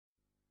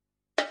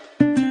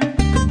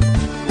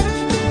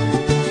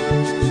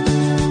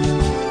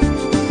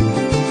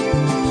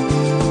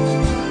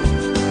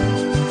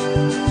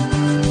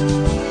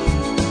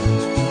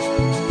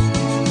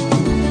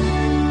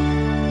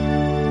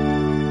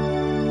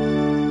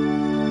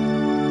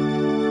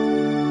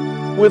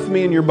with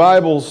me in your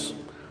Bibles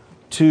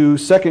to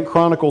 2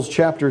 Chronicles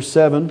chapter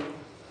 7.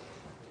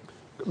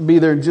 Be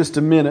there in just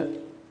a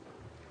minute.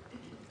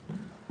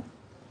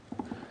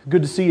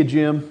 Good to see you,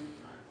 Jim.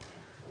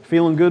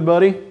 Feeling good,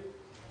 buddy?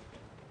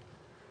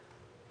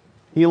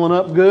 Healing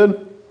up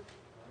good?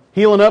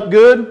 Healing up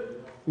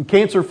good? And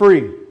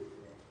cancer-free.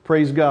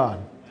 Praise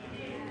God.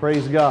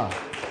 Praise God.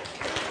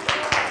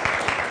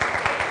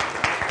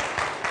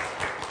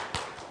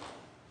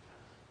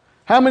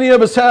 How many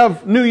of us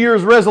have New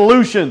Year's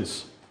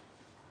resolutions?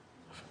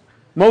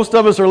 Most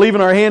of us are leaving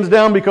our hands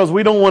down because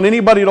we don't want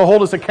anybody to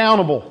hold us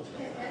accountable.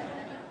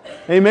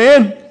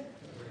 Amen?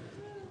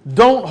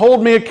 Don't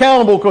hold me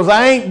accountable because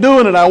I ain't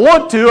doing it. I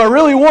want to, I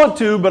really want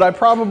to, but I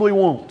probably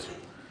won't.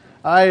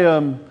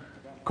 Of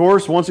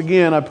course, once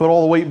again, I put all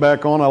the weight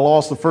back on. I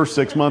lost the first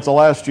 6 months of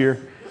last year.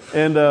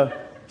 And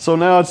so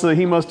now it's a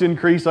he must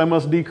increase, I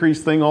must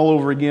decrease thing all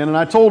over again. And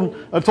I told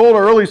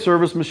our early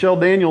service, Michelle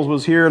Daniels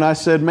was here, and I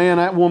said, man,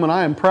 that woman,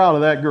 I am proud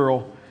of that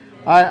girl.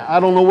 I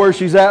don't know where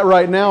she's at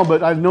right now,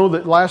 but I know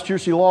that last year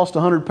she lost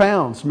 100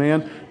 pounds,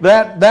 man.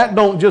 That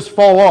don't just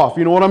fall off,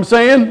 you know what I'm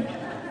saying?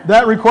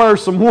 That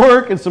requires some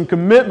work and some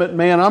commitment,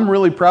 man. I'm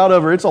really proud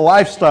of her. It's a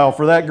lifestyle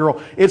for that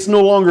girl. It's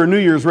no longer a New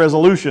Year's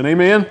resolution,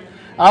 amen?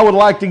 I would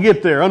like to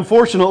get there.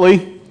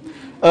 Unfortunately,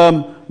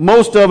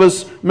 most of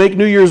us make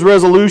New Year's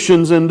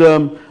resolutions, and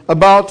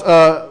about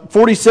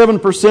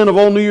 47% of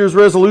all New Year's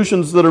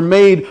resolutions that are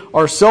made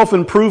are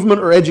self-improvement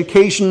or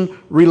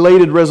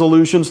education-related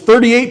resolutions.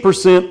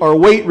 38% are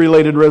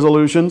weight-related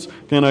resolutions.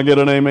 Can I get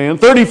an amen?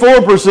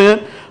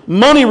 34%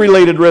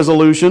 money-related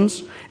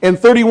resolutions. And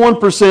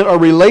 31% are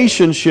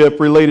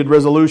relationship-related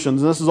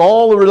resolutions. And this is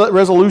all the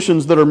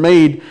resolutions that are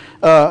made.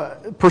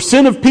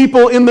 Percent of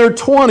people in their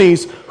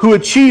 20s who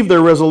achieve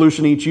their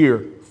resolution each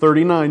year,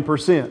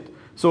 39%.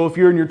 So if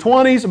you're in your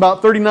 20s,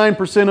 about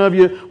 39% of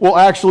you will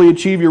actually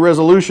achieve your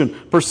resolution.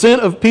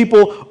 Percent of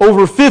people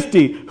over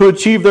 50 who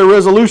achieve their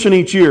resolution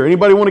each year.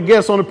 Anybody want to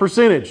guess on a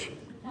percentage?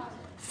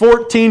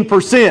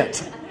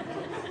 14%.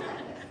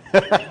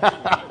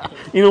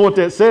 You know what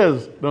that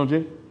says, don't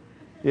you?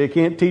 You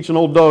can't teach an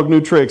old dog new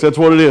tricks. That's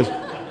what it is.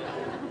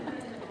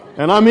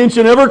 And I'm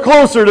inching ever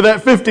closer to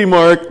that 50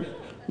 mark.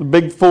 The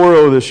big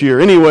 4-0 this year.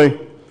 Anyway,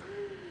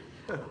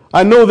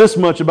 I know this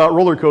much about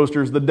roller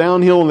coasters. The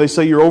downhill, when they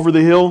say you're over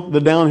the hill, the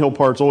downhill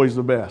part's always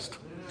the best.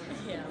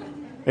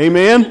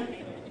 Amen?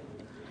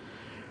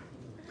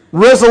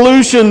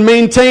 Resolution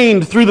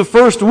maintained through the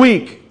first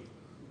week,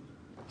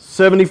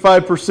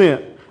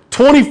 75%.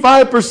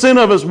 25%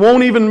 of us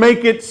won't even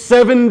make it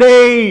 7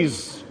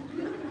 days.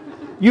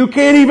 You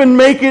can't even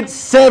make it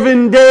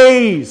 7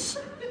 days.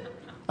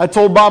 I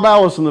told Bob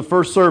Alice in the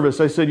first service,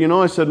 I said,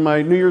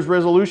 my New Year's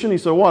resolution. He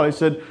said, what? I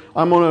said,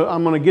 I'm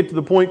gonna get to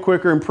the point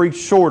quicker and preach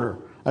shorter.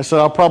 I said,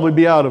 I'll probably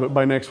be out of it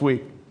by next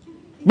week.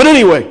 But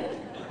anyway,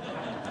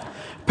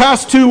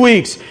 past 2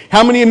 weeks.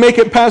 How many make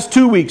it past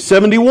 2 weeks?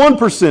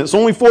 71%. It's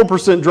only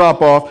 4%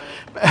 drop off.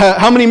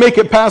 How many make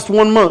it past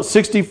 1 month?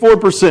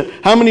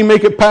 64%. How many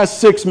make it past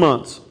 6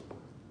 months?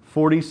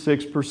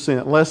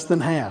 46%. Less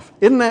than half.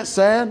 Isn't that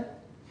sad?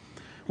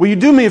 Will you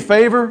do me a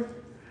favor?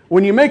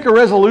 When you make a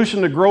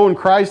resolution to grow in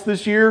Christ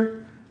this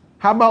year,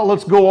 how about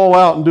let's go all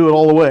out and do it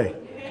all the way?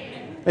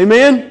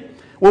 Amen?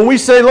 When we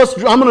say,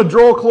 I'm going to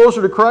draw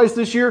closer to Christ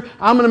this year,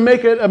 I'm going to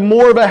make it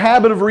more of a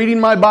habit of reading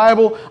my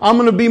Bible, I'm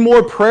going to be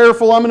more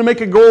prayerful, I'm going to make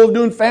a goal of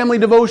doing family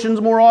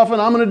devotions more often,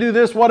 I'm going to do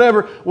this,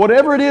 whatever.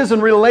 Whatever it is in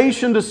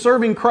relation to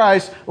serving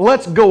Christ,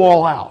 let's go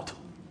all out.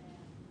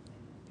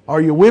 Are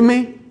you with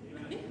me?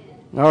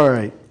 All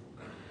right.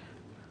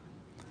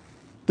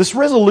 This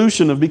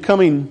resolution of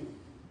becoming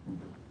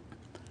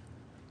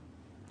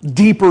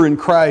deeper in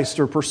Christ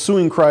or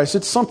pursuing Christ,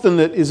 it's something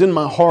that is in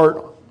my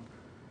heart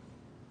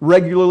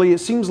regularly. It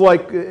seems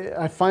like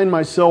I find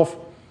myself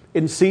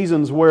in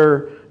seasons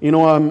where,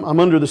 I'm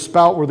under the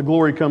spout where the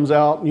glory comes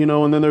out,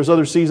 and then there's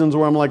other seasons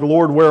where I'm like,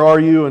 Lord, where are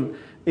you?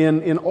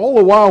 And all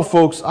the while,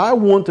 folks, I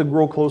want to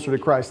grow closer to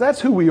Christ.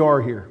 That's who we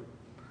are here.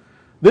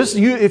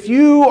 If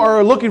you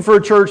are looking for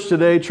a church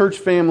today, church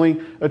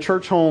family, a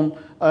church home,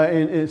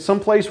 in some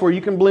place where you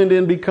can blend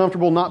in, be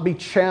comfortable, not be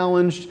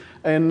challenged,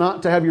 and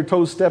not to have your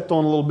toes stepped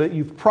on a little bit,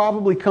 you've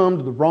probably come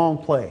to the wrong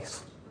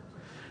place.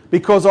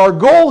 Because our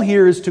goal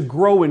here is to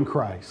grow in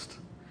Christ.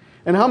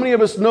 And how many of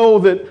us know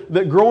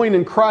that growing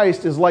in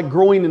Christ is like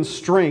growing in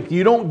strength?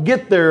 You don't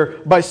get there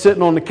by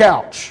sitting on the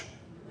couch.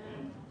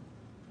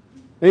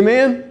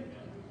 Amen?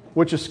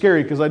 Which is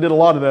scary because I did a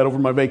lot of that over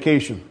my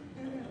vacation.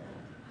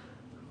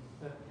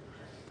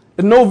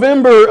 In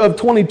November of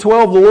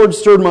 2012, the Lord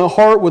stirred my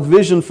heart with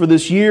vision for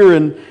this year,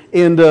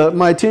 and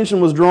my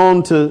attention was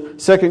drawn to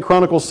 2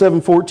 Chronicles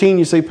 7:14.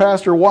 You say,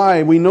 Pastor,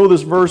 why? We know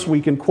this verse,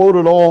 we can quote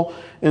it all,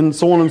 and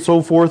so on and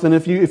so forth. And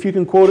if you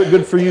can quote it,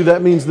 good for you.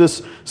 That means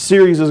this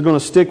series is going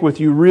to stick with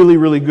you really,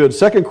 really good.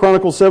 2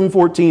 Chronicles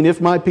 7:14, if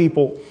my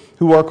people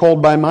who are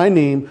called by my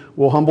name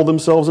will humble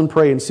themselves and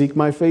pray and seek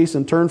my face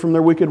and turn from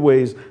their wicked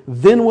ways,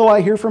 then will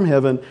I hear from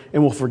heaven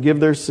and will forgive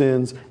their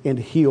sins and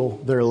heal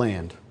their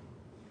land.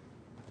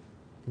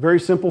 Very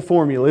simple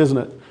formula, isn't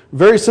it?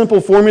 Very simple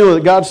formula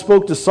that God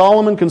spoke to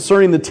Solomon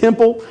concerning the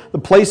temple, the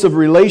place of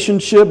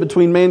relationship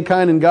between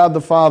mankind and God the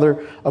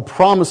Father, a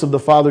promise of the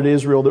Father to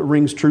Israel that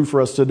rings true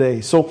for us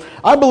today. So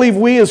I believe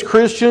we as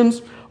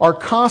Christians are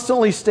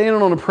constantly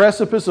standing on a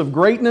precipice of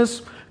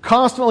greatness,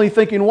 constantly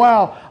thinking,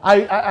 wow,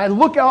 I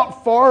look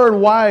out far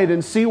and wide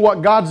and see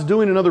what God's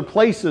doing in other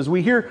places.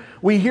 We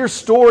hear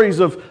stories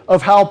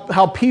of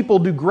how people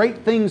do great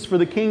things for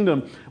the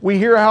kingdom. We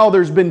hear how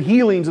there's been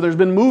healings and there's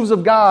been moves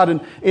of God,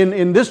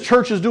 and this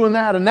church is doing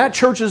that, and that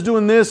church is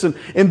doing this, and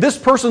this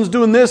person's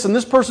doing this, and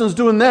this person's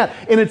doing that.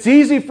 And it's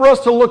easy for us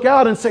to look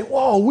out and say,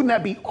 whoa, wouldn't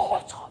that be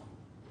awesome?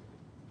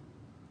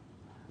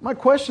 My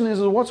question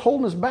is what's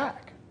holding us back?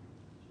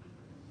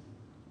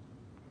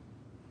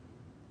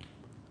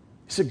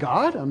 Is it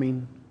God? I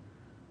mean,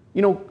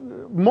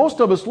 most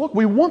of us,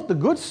 we want the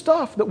good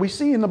stuff that we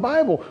see in the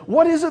Bible.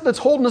 What is it that's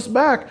holding us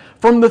back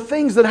from the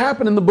things that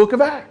happen in the book of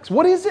Acts?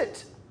 What is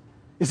it?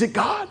 Is it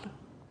God?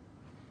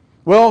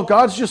 Well,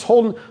 God's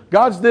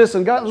this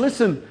and God.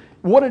 Listen,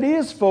 what it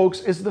is, folks,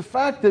 is the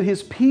fact that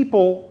His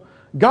people,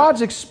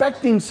 God's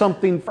expecting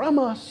something from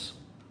us.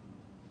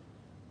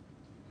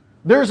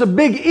 There's a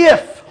big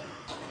if.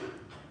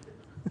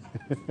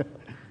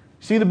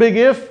 See the big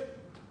if?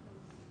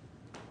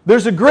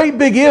 There's a great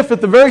big if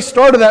at the very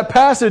start of that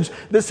passage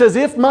that says,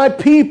 if my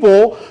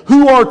people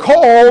who are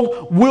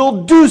called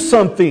will do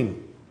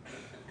something.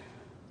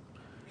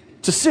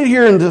 To sit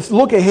here and to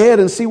look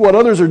ahead and see what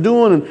others are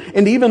doing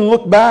and to even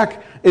look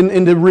back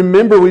and to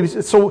remember,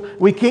 so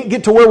we can't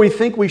get to where we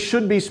think we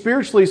should be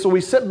spiritually, so we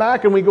sit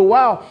back and we go,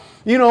 wow,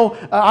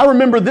 I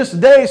remember this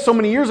day so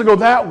many years ago,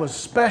 that was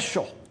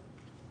special.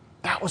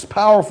 That was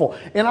powerful.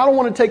 And I don't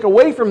want to take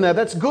away from that.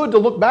 That's good to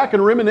look back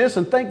and reminisce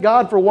and thank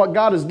God for what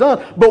God has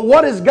done. But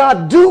what is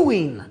God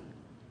doing?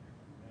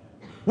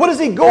 What is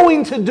He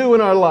going to do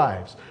in our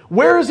lives?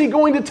 Where is He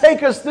going to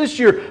take us this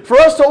year? For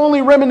us to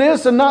only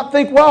reminisce and not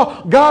think,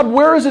 wow, God,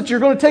 where is it you're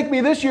going to take me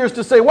this year? Is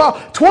to say, wow,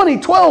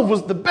 2012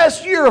 was the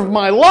best year of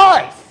my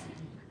life.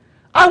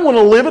 I want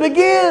to live it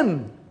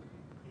again.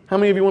 How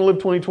many of you want to live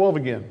 2012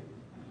 again?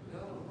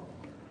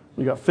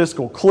 You got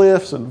fiscal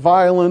cliffs and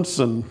violence,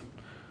 and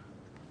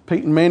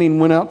Peyton Manning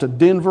went out to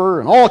Denver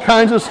and all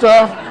kinds of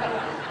stuff.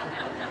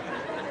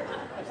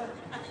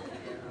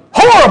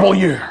 Horrible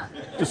year.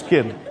 Just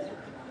kidding.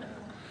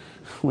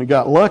 We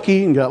got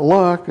lucky and got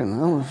luck.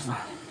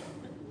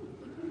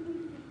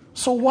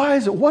 So why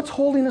is it? What's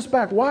holding us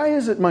back? Why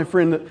is it, my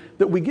friend,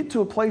 that we get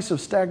to a place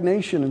of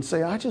stagnation and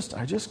say, I just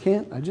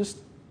can't.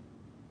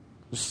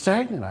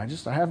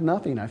 Stagnant. I have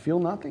nothing. I feel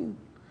nothing.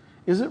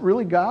 Is it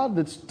really God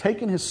that's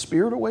taking His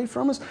Spirit away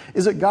from us?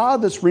 Is it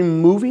God that's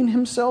removing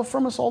Himself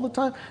from us all the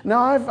time?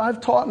 Now, I've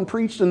taught and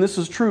preached, and this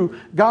is true.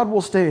 God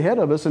will stay ahead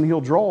of us, and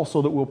He'll draw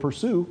so that we'll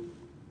pursue.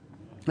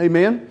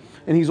 Amen?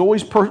 And He's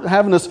always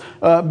having us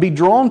be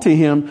drawn to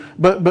Him.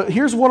 But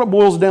here's what it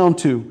boils down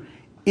to.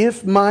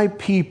 If my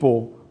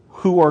people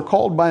who are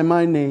called by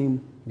my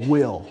name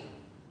will.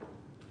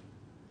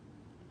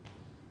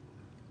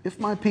 If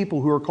my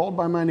people who are called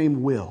by my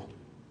name will.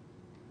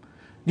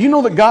 Do you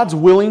know that God's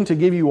willing to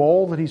give you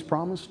all that He's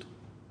promised?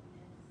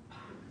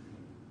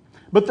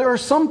 But there are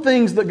some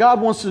things that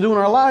God wants to do in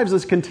our lives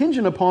that's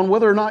contingent upon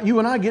whether or not you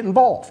and I get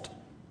involved.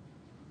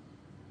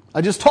 I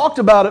just talked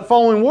about it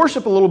following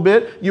worship a little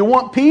bit. You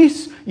want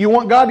peace? You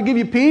want God to give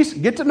you peace?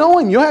 Get to know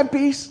Him. You'll have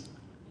peace.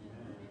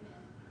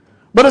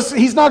 But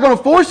He's not going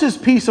to force His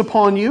peace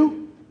upon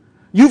you.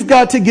 You've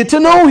got to get to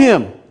know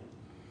Him.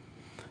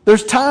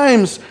 There's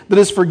times that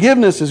His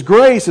forgiveness, His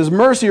grace, His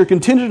mercy are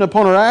contingent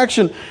upon our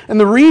action. And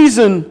the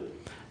reason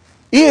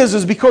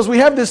is because we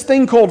have this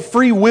thing called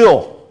free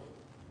will.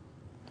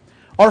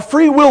 Our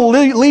free will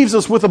leaves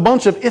us with a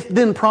bunch of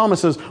if-then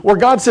promises where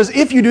God says,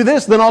 if you do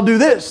this, then I'll do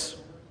this.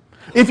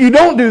 If you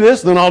don't do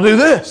this, then I'll do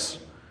this.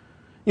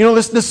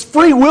 This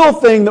free will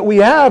thing that we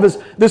have, is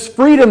this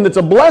freedom that's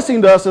a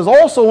blessing to us, is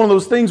also one of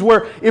those things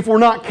where if we're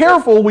not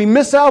careful, we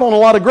miss out on a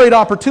lot of great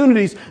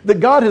opportunities that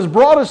God has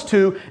brought us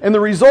to, and the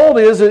result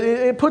is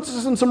it puts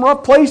us in some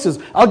rough places.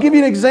 I'll give you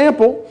an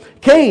example.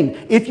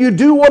 Cain, if you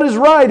do what is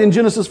right in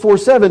Genesis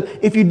 4:7,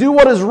 if you do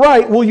what is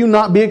right, will you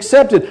not be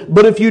accepted?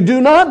 But if you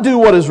do not do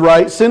what is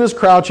right, sin is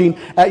crouching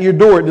at your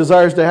door. It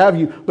desires to have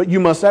you, but you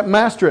must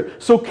master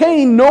it. So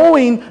Cain,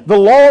 knowing the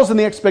laws and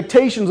the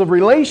expectations of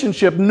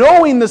relationship,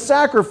 knowing the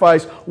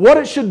sacrifice, what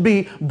it should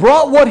be,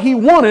 brought what he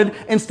wanted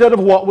instead of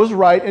what was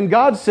right. And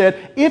God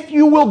said, if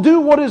you will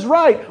do what is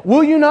right,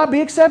 will you not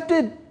be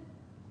accepted?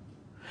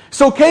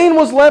 So Cain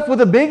was left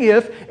with a big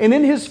if, and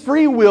in his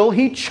free will,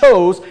 he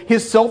chose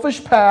his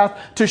selfish path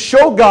to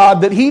show God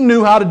that he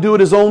knew how to do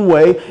it his own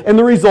way, and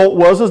the result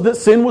was that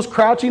sin was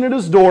crouching at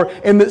his door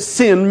and that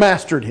sin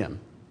mastered him.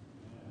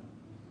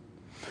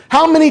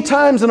 How many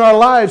times in our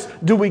lives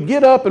do we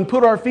get up and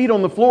put our feet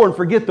on the floor and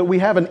forget that we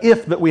have an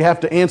if that we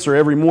have to answer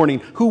every morning?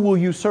 Who will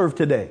you serve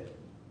today?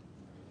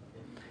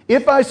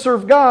 If I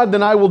serve God,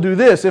 then I will do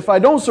this. If I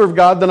don't serve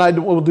God, then I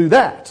will do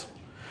that.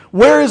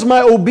 Where is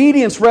my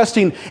obedience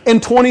resting in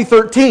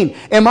 2013?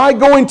 Am I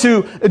going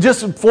to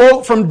just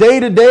float from day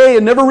to day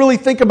and never really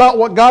think about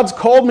what God's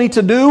called me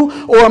to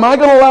do? Or am I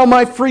going to allow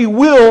my free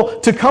will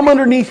to come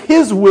underneath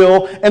His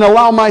will and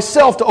allow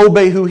myself to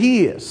obey who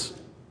He is?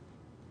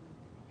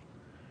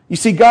 You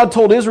see, God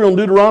told Israel in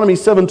Deuteronomy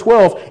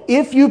 7:12,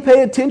 if you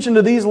pay attention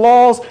to these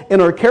laws and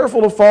are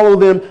careful to follow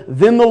them,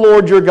 then the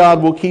Lord your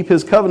God will keep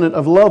His covenant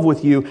of love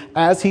with you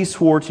as He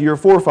swore to your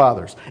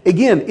forefathers.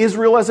 Again,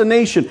 Israel as a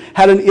nation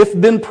had an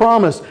if-then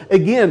promise.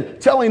 Again,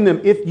 telling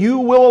them, if you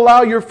will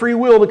allow your free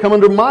will to come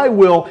under my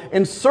will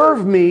and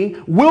serve me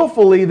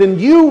willfully, then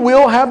you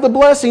will have the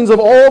blessings of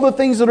all the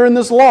things that are in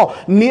this law.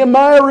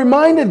 Nehemiah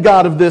reminded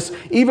God of this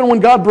even when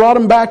God brought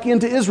him back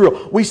into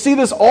Israel. We see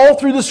this all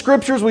through the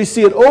Scriptures. We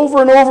see it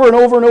over and over and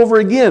over and over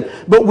again.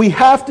 But we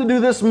have to do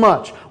this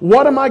much.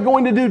 What am I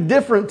going to do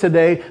different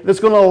today that's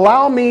going to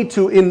allow me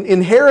to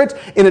inherit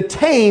and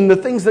attain the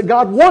things that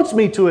God wants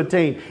me to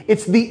attain?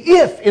 It's the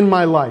if in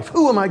my life.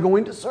 Who am I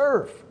going to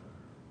serve?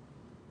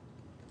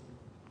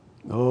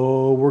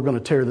 Oh, we're going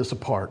to tear this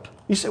apart.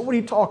 You say, what are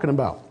you talking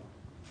about?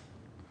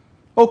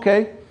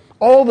 Okay,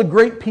 all the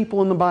great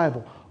people in the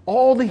Bible,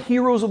 all the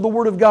heroes of the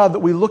Word of God that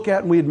we look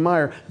at and we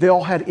admire, they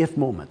all had if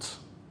moments.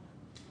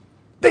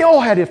 They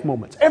all had if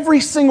moments. Every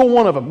single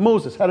one of them.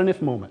 Moses had an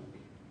if moment.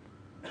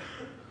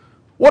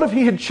 What if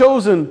he had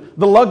chosen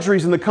the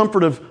luxuries and the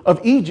comfort of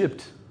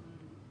Egypt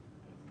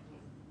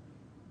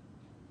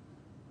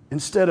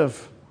instead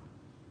of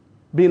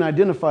being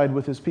identified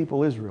with his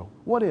people Israel?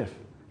 What if?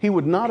 He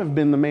would not have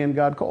been the man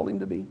God called him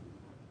to be.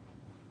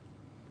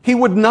 He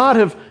would not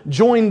have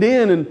joined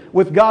in and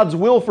with God's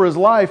will for his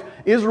life.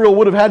 Israel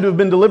would have had to have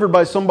been delivered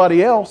by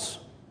somebody else.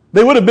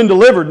 They would have been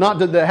delivered, not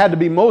that it had to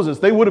be Moses.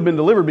 They would have been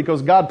delivered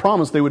because God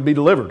promised they would be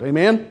delivered.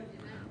 Amen?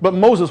 But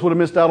Moses would have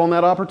missed out on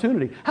that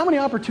opportunity. How many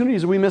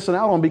opportunities are we missing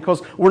out on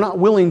because we're not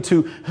willing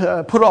to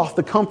put off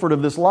the comfort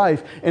of this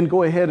life and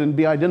go ahead and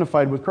be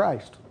identified with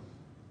Christ?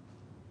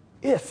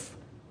 If.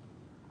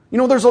 You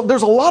know, there's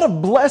a lot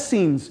of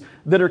blessings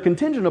that are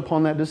contingent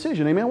upon that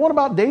decision. Amen? What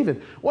about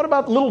David? What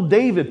about little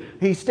David?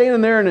 He's standing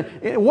there,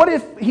 and what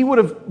if he would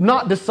have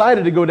not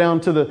decided to go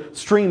down to the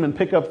stream and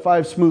pick up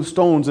 5 smooth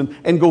stones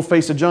and go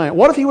face a giant?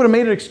 What if he would have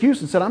made an excuse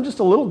and said, I'm just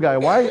a little guy.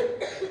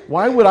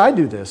 Why would I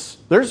do this?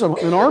 There's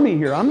an army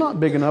here. I'm not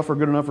big enough or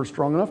good enough or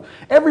strong enough.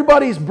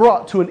 Everybody's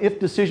brought to an if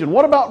decision.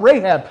 What about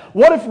Rahab?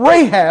 What if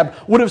Rahab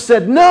would have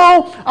said,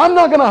 no, I'm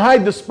not going to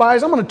hide the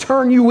spies. I'm going to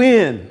turn you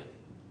in?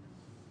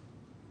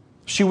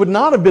 She would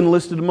not have been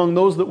listed among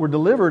those that were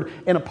delivered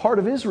and a part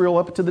of Israel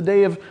up to the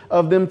day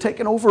of them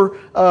taking over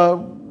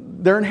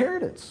their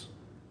inheritance.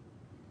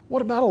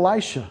 What about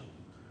Elisha?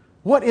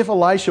 What if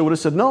Elisha would have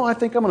said, no, I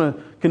think I'm going to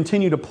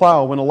continue to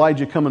plow, when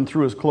Elijah coming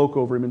threw his cloak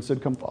over him and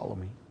said, come follow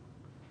me?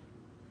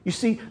 You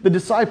see, the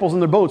disciples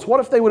in their boats, what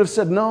if they would have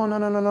said, no,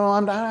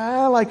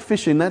 I like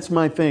fishing. That's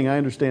my thing. I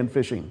understand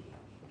fishing.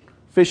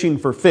 Fishing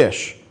for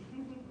fish.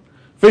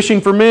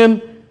 Fishing for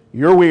men,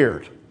 you're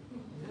weird.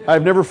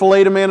 I've never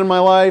filleted a man in my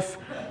life.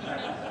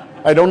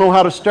 I don't know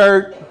how to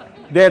start.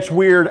 That's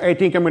weird. I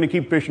think I'm going to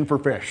keep fishing for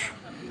fish.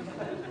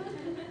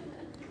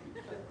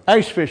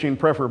 Ice fishing,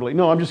 preferably.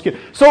 No, I'm just kidding.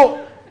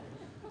 So,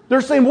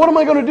 they're saying, what am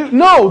I going to do?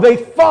 No, they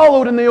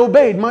followed and they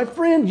obeyed. My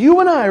friend, you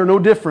and I are no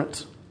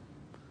different.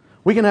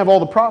 We can have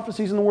all the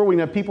prophecies in the world. We can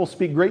have people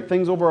speak great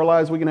things over our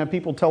lives. We can have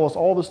people tell us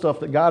all the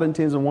stuff that God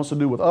intends and wants to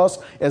do with us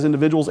as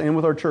individuals and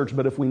with our church.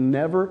 But if we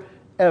never,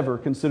 ever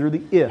consider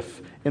the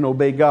if and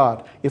obey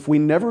God, if we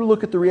never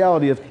look at the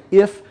reality of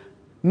if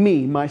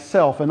me,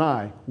 myself, and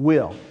I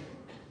will.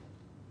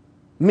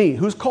 Me,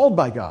 who's called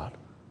by God,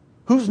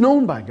 who's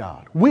known by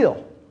God,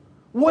 will.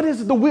 What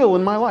is the will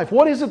in my life?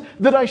 What is it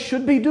that I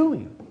should be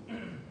doing?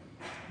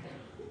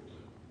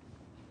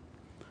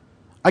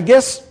 I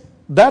guess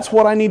that's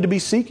what I need to be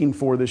seeking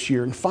for this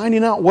year and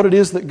finding out what it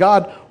is that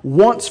God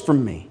wants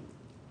from me.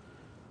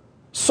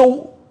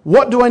 So,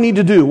 what do I need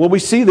to do? Well, we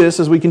see this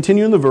as we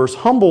continue in the verse.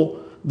 Humble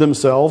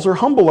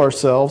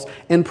ourselves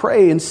and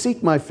pray and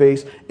seek my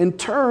face and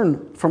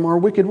turn from our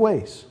wicked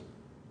ways.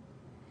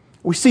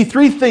 We see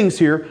 3 things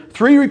here,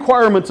 3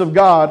 requirements of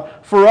God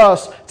for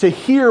us to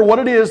hear what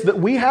it is that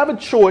we have a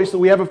choice, that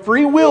we have a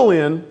free will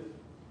in,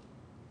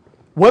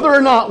 whether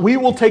or not we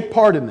will take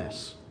part in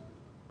this.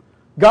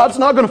 God's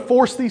not going to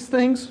force these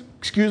things,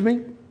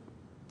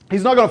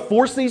 He's not going to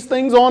force these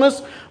things on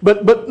us,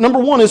 but number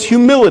 1 is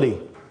humility.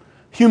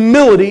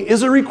 Humility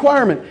is a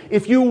requirement.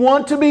 If you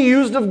want to be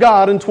used of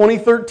God in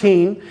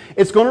 2013,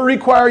 it's going to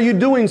require you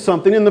doing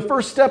something, and the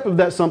first step of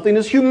that something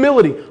is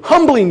humility,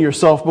 humbling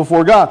yourself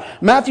before God.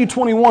 Matthew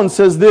 21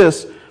 says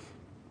this.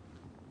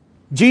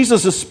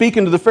 Jesus is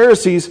speaking to the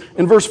Pharisees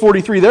in verse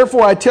 43.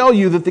 Therefore I tell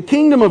you that the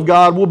kingdom of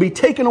God will be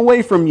taken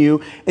away from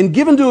you and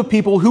given to a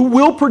people who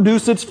will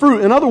produce its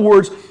fruit. In other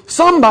words,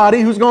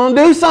 somebody who's going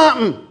to do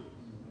something.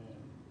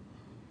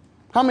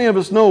 How many of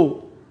us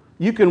know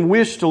you can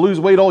wish to lose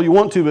weight all you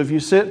want to, but if you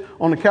sit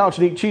on the couch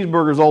and eat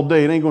cheeseburgers all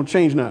day, it ain't going to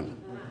change nothing?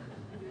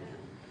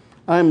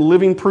 I'm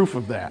living proof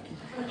of that.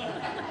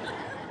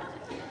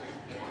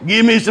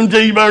 Give me some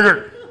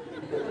cheeseburger.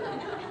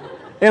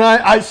 And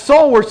I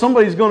saw where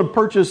somebody's going to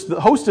purchase the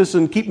Hostess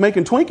and keep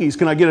making Twinkies.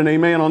 Can I get an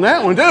amen on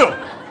that one too?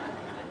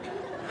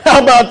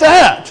 How about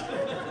that?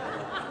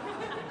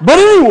 But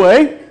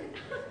anyway,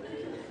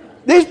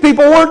 these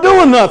people weren't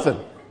doing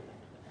nothing.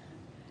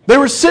 They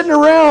were sitting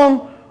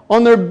around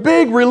on their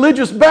big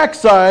religious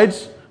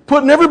backsides,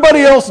 putting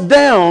everybody else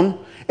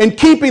down and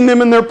keeping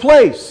them in their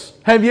place.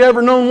 Have you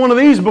ever known one of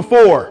these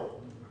before?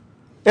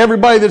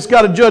 Everybody that's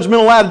got a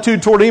judgmental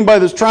attitude toward anybody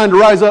that's trying to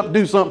rise up and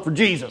do something for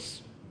Jesus.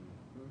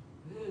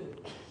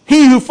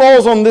 He who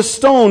falls on this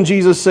stone,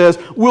 Jesus says,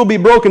 will be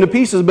broken to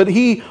pieces, but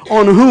he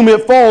on whom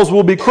it falls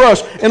will be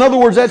crushed. In other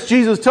words, that's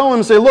Jesus telling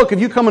them, say, look, if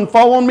you come and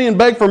fall on me and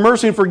beg for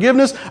mercy and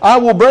forgiveness, I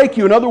will break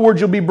you. In other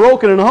words, you'll be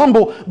broken and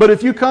humble. But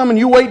if you come and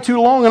you wait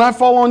too long and I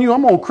fall on you,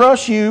 I'm going to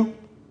crush you.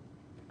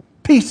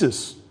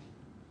 Pieces.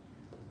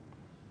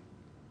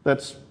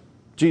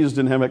 Jesus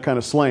didn't have that kind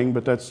of slang,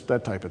 but that's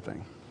that type of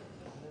thing.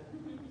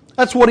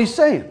 That's what he's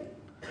saying.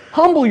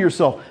 Humble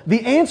yourself.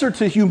 The answer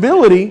to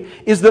humility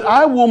is that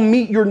I will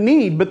meet your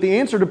need, but the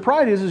answer to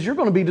pride is you're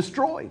going to be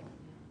destroyed.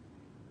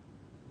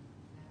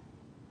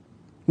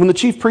 When the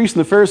chief priests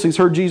and the Pharisees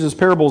heard Jesus'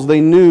 parables,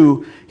 they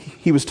knew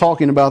he was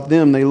talking about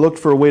them. They looked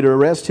for a way to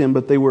arrest him,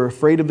 but they were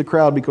afraid of the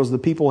crowd because the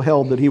people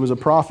held that he was a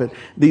prophet.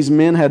 These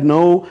men had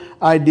no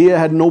idea,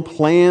 had no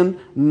plan,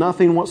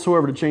 nothing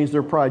whatsoever to change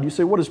their pride. You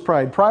say, what is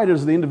pride? Pride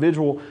is the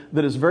individual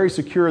that is very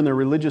secure in their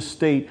religious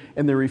state,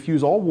 and they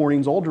refuse all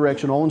warnings, all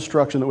direction, all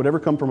instruction that would ever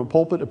come from a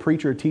pulpit, a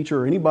preacher, a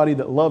teacher, or anybody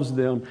that loves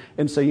them,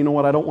 and say, you know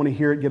what, I don't want to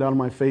hear it, get out of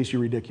my face,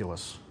 you're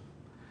ridiculous.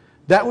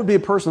 That would be a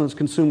person that's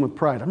consumed with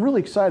pride. I'm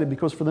really excited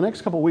because for the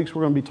next couple of weeks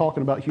we're going to be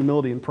talking about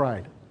humility and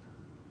pride.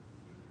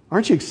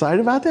 Aren't you excited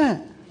about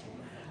that?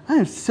 I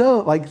am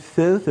so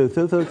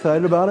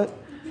excited about it.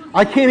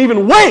 I can't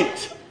even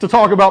wait to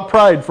talk about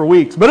pride for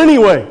weeks. But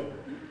anyway,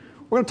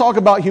 we're going to talk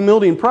about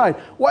humility and pride.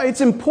 Why?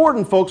 It's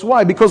important, folks.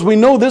 Why? Because we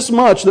know this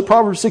much, that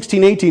Proverbs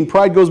 16:18,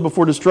 pride goes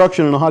before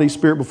destruction and a haughty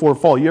spirit before a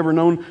fall. You ever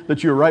known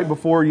that you were right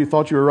before you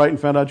thought you were right and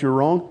found out you were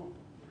wrong?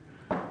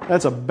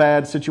 That's a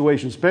bad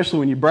situation, especially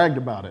when you bragged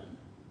about it.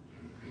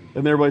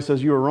 And everybody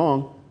says, you were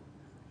wrong.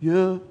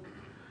 Yeah.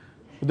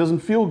 It doesn't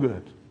feel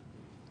good.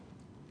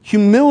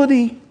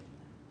 Humility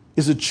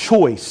is a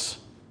choice,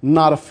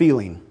 not a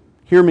feeling.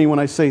 Hear me when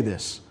I say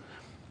this.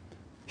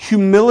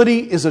 Humility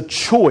is a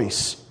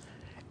choice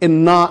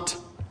and not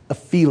a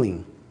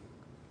feeling.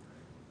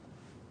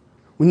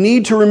 We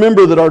need to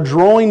remember that our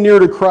drawing near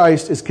to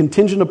Christ is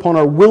contingent upon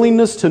our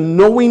willingness to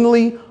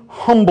knowingly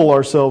humble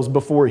ourselves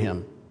before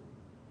Him.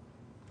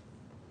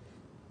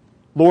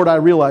 Lord, I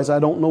realize I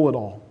don't know it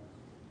all.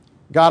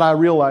 God, I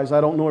realize I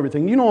don't know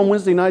everything. You know, on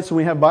Wednesday nights when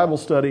we have Bible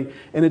study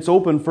and it's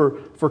open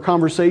for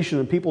conversation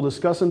and people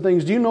discussing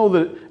things, do you know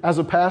that as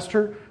a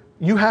pastor,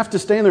 you have to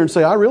stand there and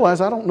say, I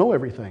realize I don't know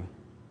everything.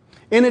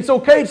 And it's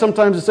okay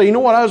sometimes to say, you know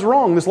what, I was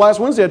wrong. This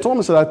last Wednesday I told him,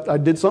 I said, I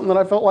did something that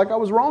I felt like I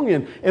was wrong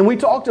in. And we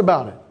talked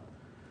about it.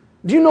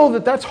 Do you know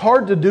that that's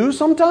hard to do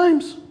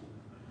sometimes?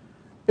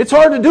 It's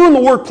hard to do in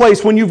the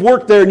workplace when you've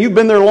worked there and you've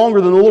been there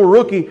longer than the little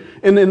rookie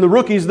and the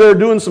rookie's there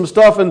doing some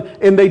stuff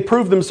and they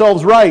prove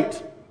themselves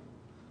right.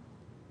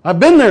 I've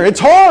been there.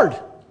 It's hard.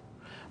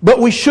 But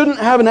we shouldn't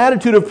have an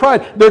attitude of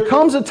pride. There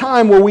comes a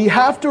time where we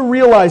have to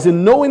realize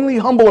and knowingly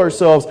humble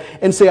ourselves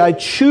and say, I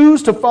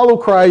choose to follow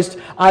Christ.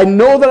 I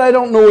know that I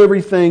don't know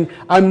everything.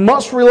 I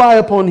must rely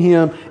upon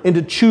Him and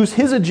to choose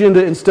His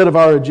agenda instead of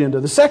our agenda.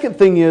 The second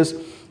thing is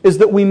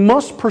that we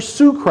must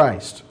pursue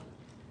Christ.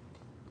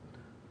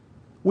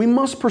 We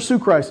must pursue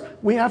Christ.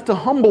 We have to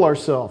humble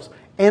ourselves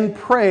and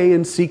pray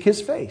and seek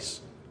His face.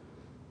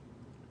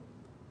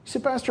 You say,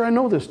 Pastor, I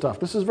know this stuff.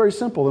 This is very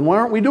simple. Then why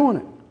aren't we doing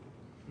it?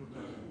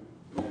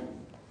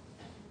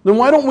 Then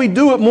why don't we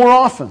do it more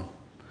often?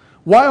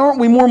 Why aren't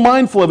we more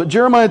mindful of it?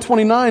 Jeremiah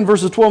 29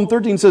 verses 12 and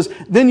 13 says,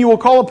 Then you will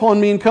call upon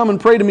me and come and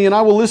pray to me and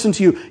I will listen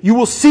to you. You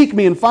will seek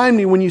me and find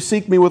me when you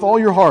seek me with all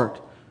your heart.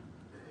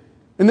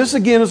 And this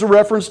again is a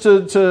reference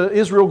to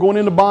Israel going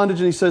into bondage,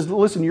 and he says,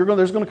 listen,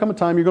 there's going to come a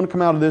time you're going to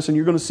come out of this and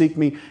you're going to seek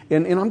me,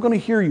 and I'm going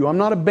to hear you. I'm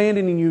not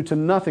abandoning you to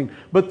nothing.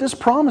 But this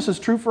promise is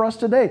true for us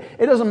today.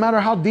 It doesn't matter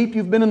how deep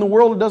you've been in the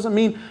world. It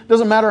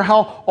doesn't matter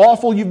how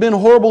awful you've been,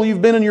 horrible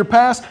you've been in your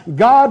past.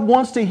 God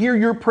wants to hear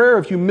your prayer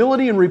of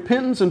humility and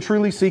repentance and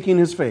truly seeking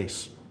His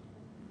face.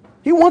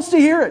 He wants to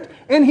hear it,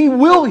 and He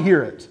will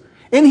hear it,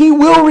 and He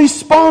will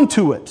respond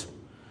to it.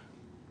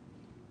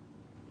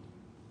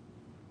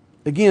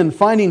 Again,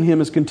 finding Him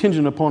is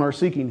contingent upon our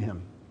seeking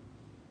Him.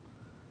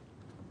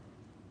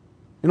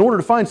 In order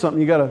to find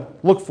something, you got to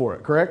look for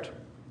it, correct?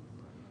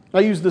 I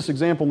used this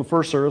example in the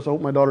first service. I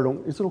hope my daughter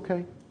don't... Is it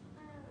okay?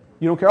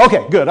 You don't care?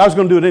 Okay, good. I was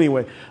going to do it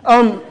anyway.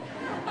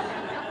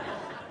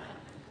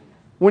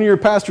 When you're a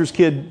pastor's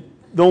kid,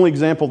 the only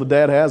example the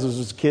dad has is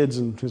his kids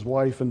and his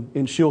wife,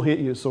 and she'll hit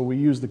you, so we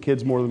use the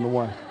kids more than the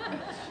wife.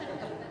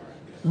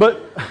 But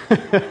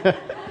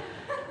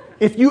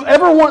if you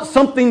ever want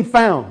something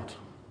found,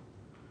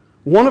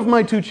 one of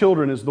my two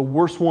children is the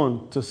worst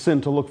one to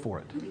send to look for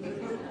it.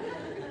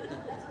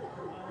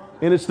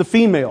 And it's the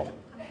female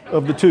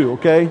of the two,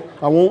 okay?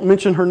 I won't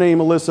mention her name,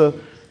 Alyssa.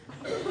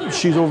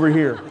 She's over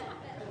here.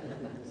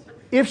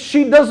 if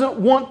she doesn't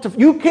want to,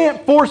 you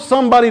can't force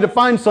somebody to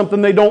find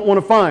something they don't want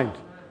to find.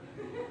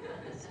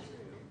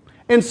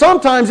 And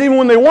sometimes, even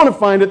when they want to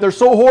find it, they're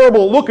so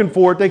horrible at looking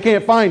for it, they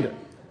can't find it.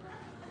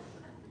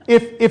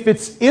 If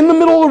it's in the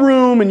middle of the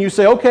room and you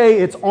say, okay,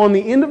 it's on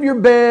the end of your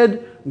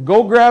bed,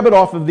 go grab it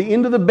off of the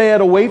end of the bed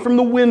away from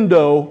the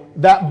window,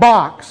 that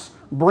box,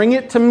 bring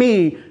it to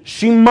me,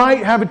 she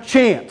might have a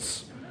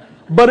chance.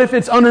 But if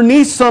it's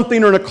underneath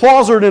something or in a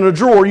closet or in a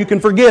drawer, you can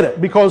forget it,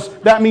 because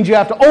that means you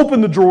have to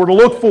open the drawer to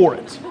look for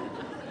it.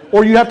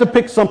 Or you have to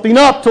pick something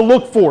up to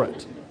look for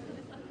it.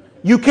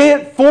 You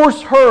can't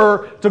force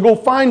her to go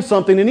find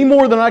something any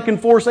more than I can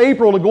force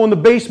April to go in the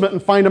basement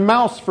and find a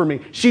mouse for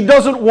me. She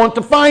doesn't want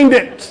to find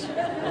it.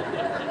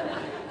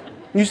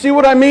 You see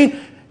what I mean?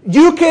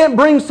 You can't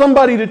bring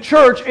somebody to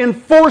church and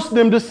force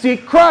them to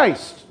seek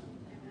Christ.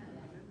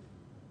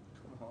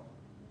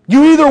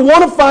 You either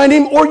want to find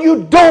Him or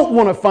you don't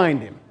want to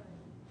find Him.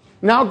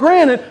 Now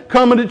granted,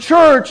 coming to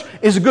church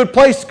is a good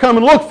place to come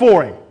and look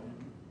for Him.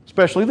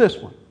 Especially this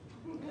one.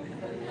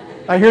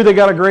 I hear they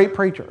got a great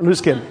preacher. I'm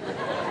just kidding.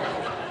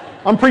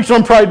 I'm preaching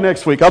on Pride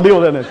next week. I'll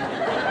deal with that next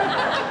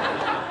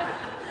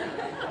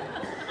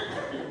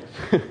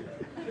week.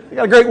 They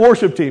got a great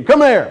worship team.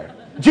 Come there.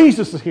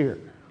 Jesus is here.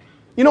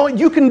 You know,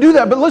 you can do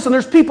that. But listen,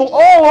 there's people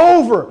all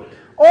over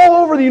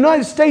the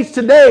United States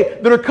today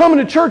that are coming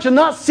to church and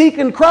not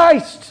seeking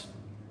Christ.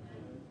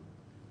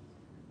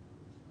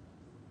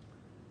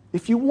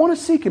 If you want to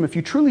seek Him, if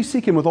you truly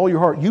seek Him with all your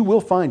heart, you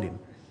will find Him.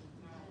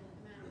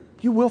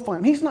 You will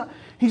find Him.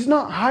 He's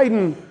not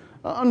hiding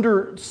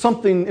under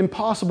something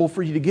impossible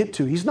for you to get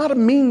to. He's not a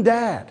mean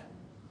dad.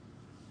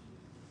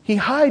 He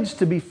hides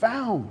to be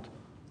found.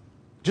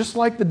 Just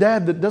like the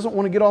dad that doesn't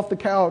want to get off the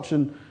couch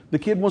and the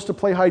kid wants to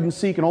play hide and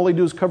seek and all they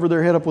do is cover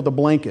their head up with a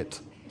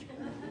blanket.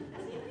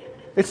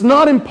 It's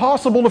not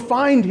impossible to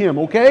find Him,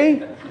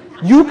 okay?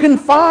 You can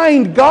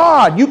find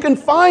God. You can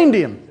find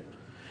Him.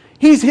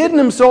 He's hidden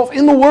Himself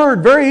in the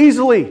Word very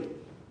easily.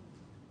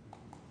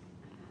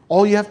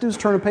 All you have to do is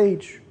turn a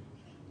page.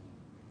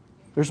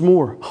 There's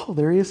more. Oh,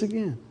 there He is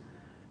again.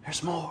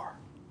 There's more.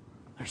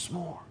 There's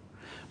more.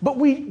 But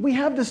we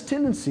have this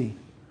tendency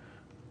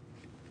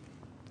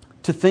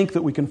to think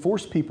that we can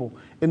force people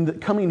and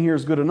that coming here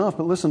is good enough.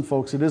 But listen,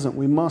 folks, it isn't.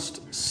 We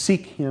must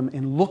seek Him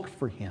and look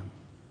for Him.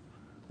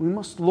 We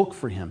must look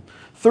for Him.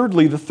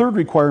 Thirdly, the third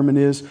requirement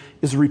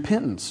is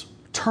repentance.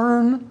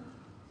 Turn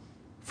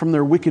from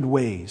their wicked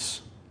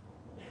ways.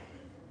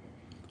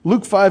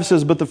 Luke 5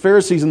 says, "But the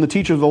Pharisees and the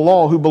teachers of the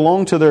law who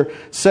belonged to their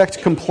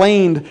sect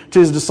complained to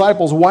His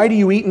disciples, 'Why do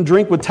you eat and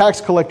drink with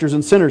tax collectors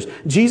and sinners?'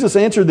 Jesus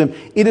answered them,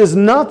 'It is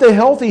not the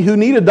healthy who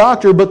need a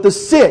doctor, but the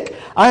sick.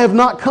 I have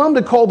not come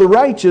to call the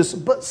righteous,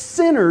 but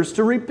sinners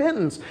to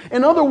repentance.'"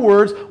 In other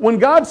words, when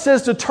God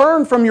says to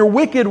turn from your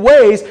wicked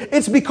ways,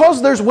 it's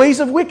because there's ways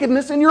of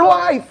wickedness in your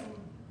life.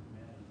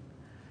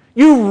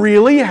 You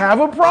really have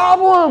a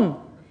problem.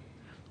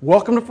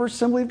 Welcome to First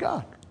Assembly of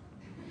God.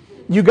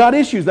 You got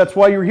issues. That's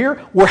why you're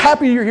here. We're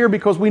happy you're here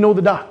because we know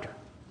the doctor.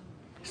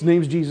 His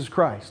name's Jesus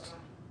Christ.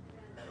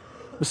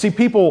 But see,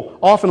 people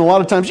often, a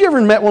lot of times, you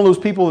ever met one of those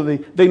people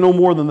that they know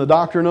more than the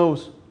doctor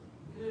knows?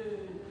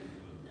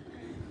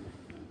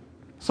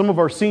 Some of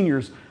our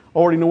seniors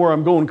already know where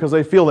I'm going because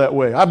they feel that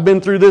way. I've been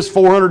through this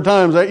 400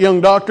 times. That young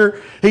doctor,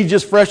 he's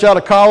just fresh out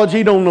of college.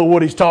 He don't know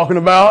what he's talking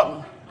about.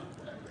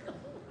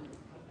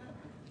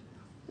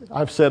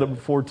 I've said it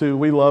before too.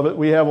 We love it.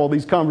 We have all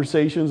these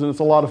conversations and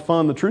it's a lot of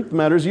fun. The truth of the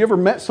matter is, you ever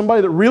met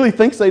somebody that really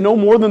thinks they know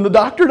more than the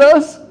doctor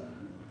does?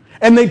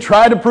 And they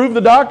try to prove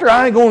the doctor,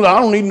 I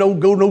don't need no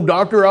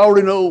doctor, I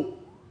already know.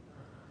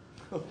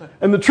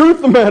 And the truth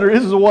of the matter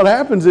is what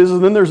happens is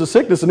then there's a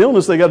sickness and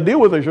illness they got to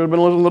deal with they should have been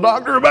listening to the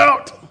doctor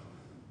about.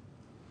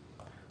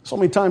 So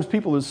many times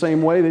people are the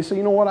same way. They say,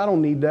 you know what, I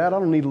don't need that. I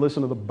don't need to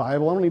listen to the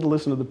Bible. I don't need to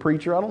listen to the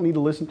preacher. I don't need to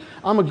listen.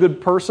 I'm a good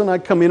person. I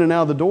come in and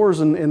out of the doors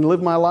and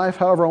live my life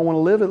however I want to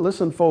live it.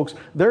 Listen, folks,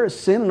 there is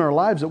sin in our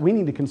lives that we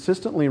need to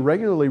consistently and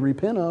regularly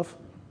repent of.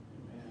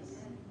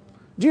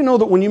 Do you know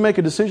that when you make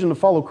a decision to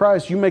follow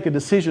Christ, you make a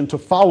decision to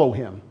follow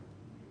Him?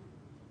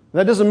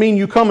 That doesn't mean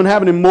you come and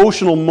have an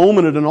emotional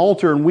moment at an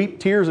altar and weep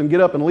tears and get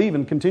up and leave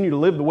and continue to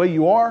live the way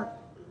you are.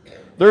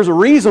 There's a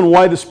reason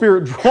why the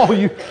Spirit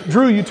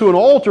drew you to an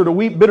altar to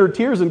weep bitter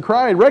tears and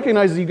cry and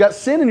recognize that you've got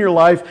sin in your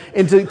life,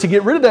 and to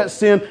get rid of that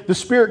sin, the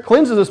Spirit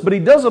cleanses us, but He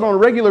does it on a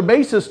regular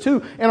basis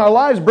too in our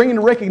lives, bringing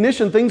to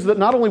recognition things that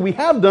not only we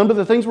have done, but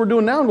the things we're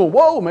doing now and go,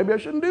 whoa, maybe I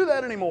shouldn't do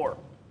that anymore.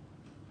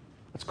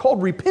 That's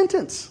called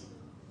repentance.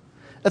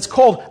 That's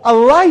called a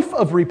life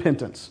of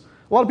repentance.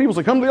 A lot of people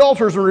say, come to the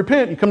altars and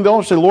repent. You come to the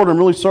altar and say, Lord, I'm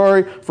really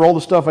sorry for all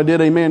the stuff I did.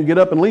 Amen. Get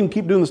up and leave and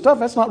keep doing the stuff.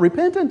 That's not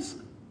repentance.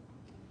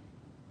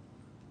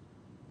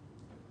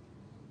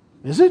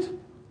 Is it?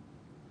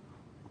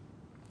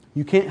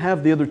 You can't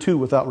have the other two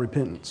without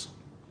repentance.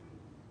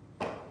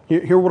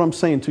 Hear what I'm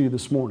saying to you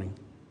this morning.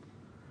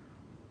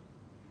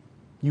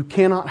 You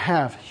cannot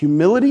have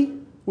humility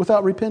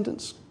without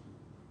repentance.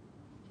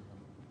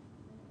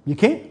 You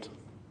can't.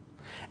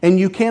 And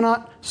you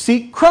cannot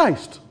seek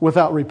Christ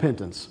without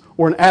repentance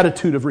or an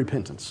attitude of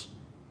repentance.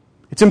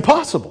 It's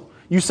impossible.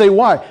 You say,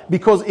 why?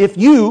 Because if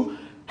you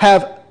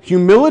have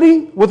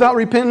humility without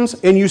repentance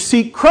and you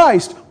seek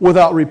Christ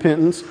without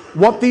repentance,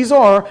 what these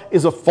are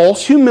is a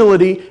false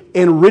humility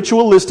and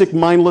ritualistic,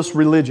 mindless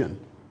religion.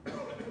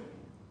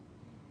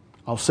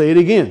 I'll say it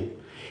again.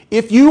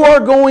 If you are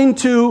going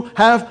to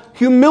have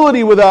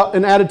humility without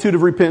an attitude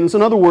of repentance,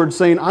 in other words,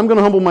 saying, I'm going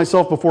to humble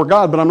myself before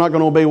God, but I'm not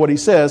going to obey what He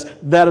says,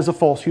 that is a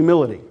false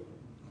humility.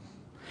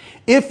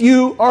 If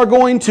you are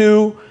going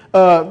to,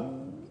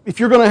 if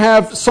you're going to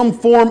have some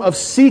form of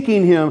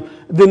seeking Him,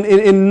 then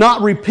and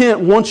not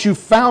repent once you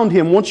found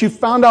Him, once you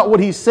found out what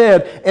He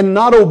said and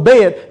not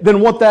obey it,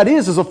 then what that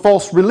is a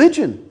false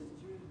religion.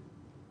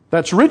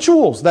 That's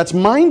rituals. That's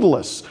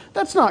mindless.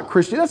 That's not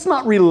Christian. That's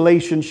not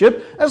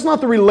relationship. That's not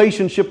the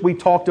relationship we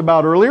talked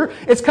about earlier.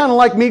 It's kind of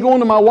like me going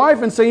to my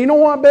wife and saying, you know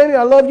what, baby,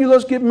 I love you,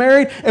 let's get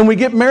married. And we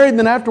get married and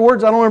then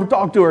afterwards I don't ever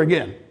talk to her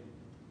again.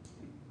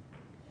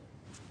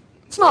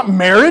 It's not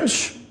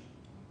marriage.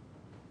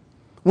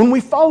 When we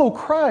follow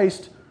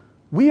Christ,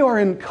 we are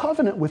in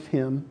covenant with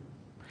Him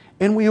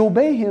and we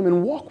obey Him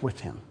and walk with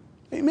Him.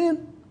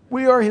 Amen?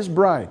 We are His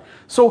bride.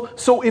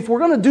 So if we're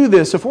going to do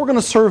this, if we're going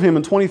to serve Him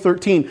in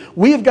 2013,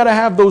 we have got to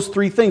have those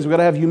three things. We've got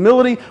to have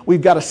humility,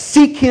 we've got to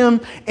seek Him,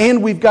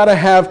 and we've got to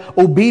have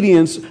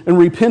obedience and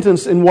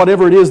repentance in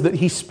whatever it is that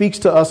He speaks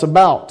to us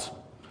about.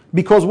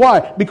 Because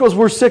why? Because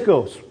we're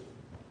sickos.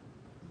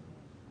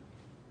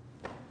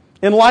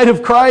 In light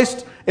of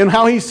Christ and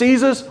how He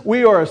sees us,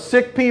 we are a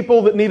sick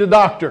people that need a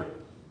doctor.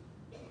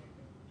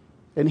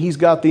 And He's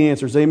got the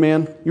answers.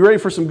 Amen? You ready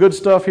for some good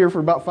stuff here for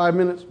about 5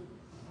 minutes?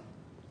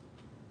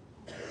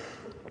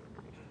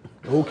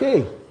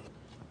 Okay.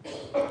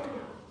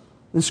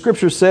 And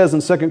Scripture says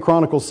in 2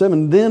 Chronicles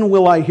 7, then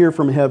will I hear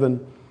from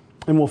heaven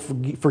and will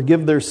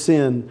forgive their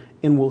sin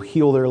and will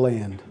heal their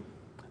land.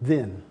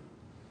 Then.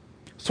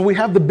 So we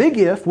have the big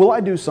if, will I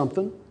do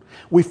something?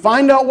 We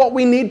find out what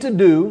we need to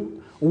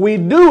do. We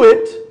do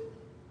it.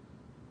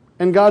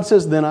 And God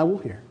says, then I will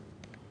hear.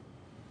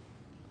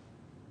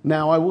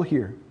 Now I will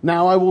hear.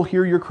 Now I will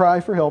hear your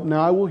cry for help.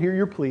 Now I will hear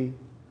your plea.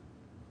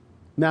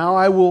 Now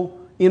I will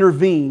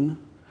intervene.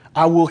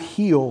 I will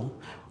heal.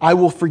 I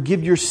will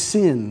forgive your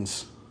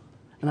sins.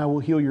 And I will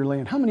heal your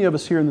land. How many of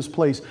us here in this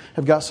place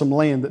have got some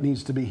land that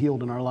needs to be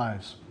healed in our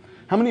lives?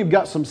 How many have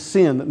got some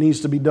sin that needs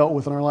to be dealt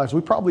with in our lives?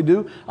 We probably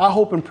do. I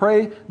hope and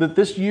pray that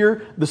this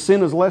year the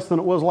sin is less than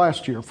it was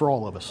last year for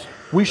all of us.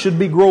 We should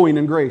be growing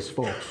in grace,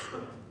 folks.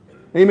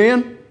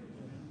 Amen?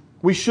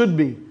 We should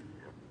be.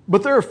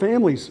 But there are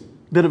families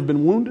that have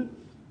been wounded.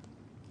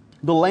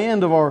 The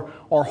land of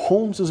our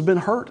homes has been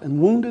hurt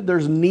and wounded.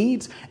 There's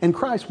needs, and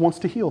Christ wants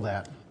to heal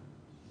that.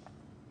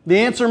 The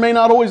answer may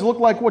not always look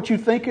like what you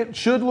think it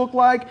should look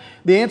like.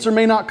 The answer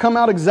may not come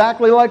out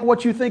exactly like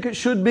what you think it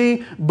should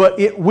be, but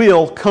it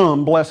will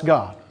come, bless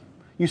God.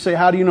 You say,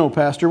 how do you know,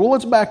 Pastor? Well,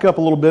 let's back up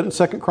a little bit in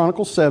 2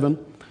 Chronicles 7.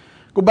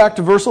 Go back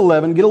to verse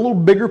 11, get a little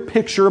bigger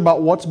picture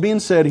about what's being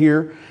said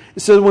here.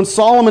 It says, when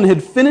Solomon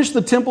had finished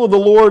the temple of the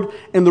Lord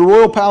and the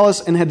royal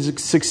palace and had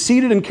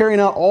succeeded in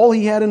carrying out all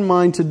he had in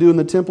mind to do in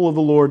the temple of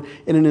the Lord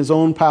and in his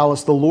own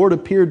palace, the Lord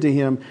appeared to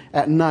him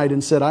at night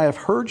and said, I have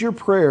heard your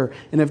prayer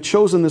and have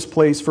chosen this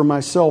place for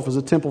myself as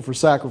a temple for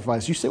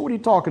sacrifice. You say, what are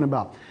you talking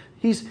about?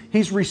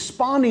 He's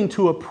responding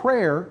to a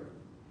prayer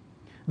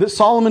that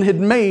Solomon had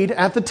made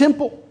at the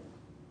temple.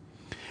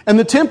 And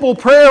the temple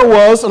prayer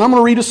was, and I'm going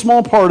to read a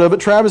small part of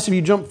it. Travis, if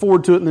you jump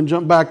forward to it and then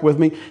jump back with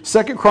me.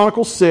 2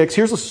 Chronicles 6.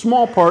 Here's a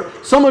small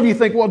part. Some of you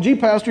think, well, gee,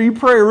 Pastor, you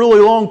pray a really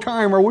long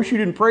time. I wish you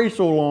didn't pray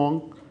so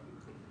long.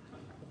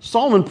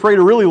 Solomon prayed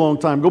a really long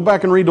time. Go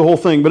back and read the whole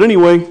thing. But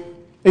anyway,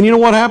 and you know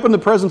what happened? The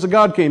presence of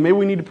God came. Maybe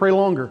we need to pray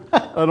longer.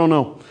 I don't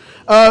know.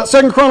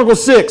 2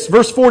 Chronicles 6,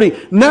 verse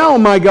 40. Now,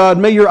 my God,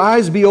 may your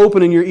eyes be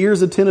open and your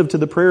ears attentive to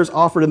the prayers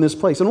offered in this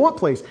place. And what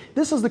place?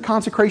 This is the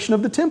consecration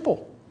of the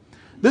temple.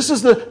 This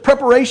is the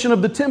preparation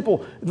of the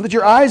temple. Let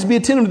your eyes be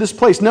attentive to this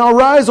place. Now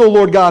arise, O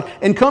Lord God,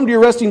 and come to your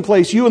resting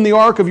place, you and the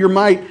ark of your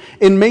might.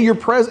 And may your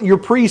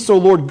priests, O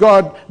Lord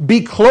God,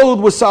 be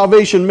clothed with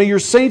salvation. May your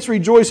saints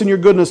rejoice in your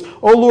goodness.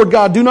 O Lord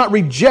God, do not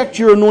reject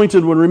your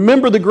anointed one.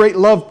 Remember the great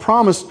love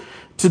promised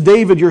to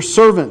David, your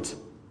servant.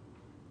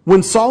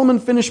 When Solomon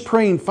finished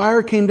praying,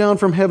 fire came down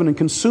from heaven and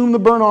consumed the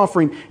burnt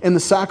offering and the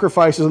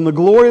sacrifices, and the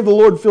glory of the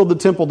Lord filled the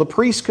temple. The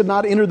priests could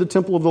not enter the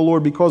temple of the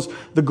Lord because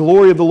the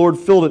glory of the Lord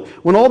filled it.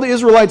 When all the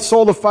Israelites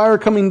saw the fire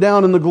coming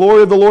down and the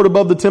glory of the Lord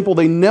above the temple,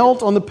 they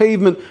knelt on the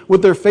pavement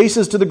with their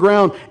faces to the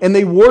ground, and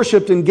they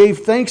worshipped and gave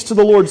thanks to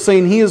the Lord,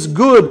 saying, He is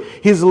good,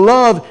 His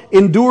love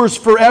endures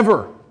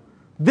forever.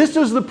 This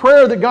is the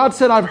prayer that God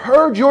said, I've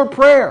heard your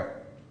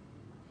prayer.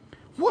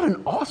 What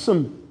an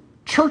awesome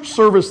church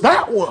service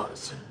that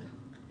was.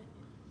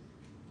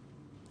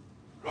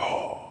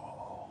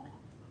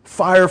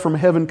 Fire from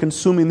heaven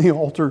consuming the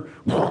altar.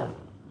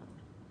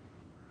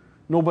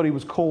 Nobody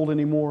was cold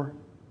anymore.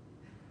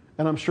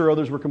 And I'm sure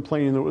others were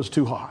complaining that it was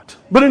too hot.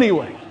 But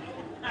anyway.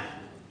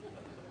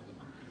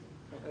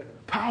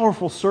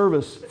 Powerful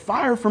service.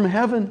 Fire from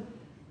heaven.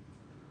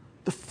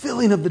 The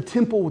filling of the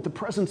temple with the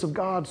presence of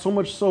God. So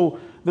much so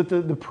that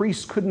the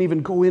priests couldn't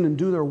even go in and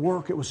do their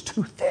work. It was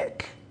too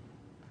thick.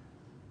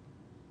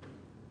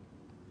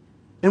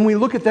 And we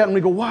look at that and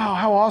we go, wow,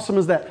 how awesome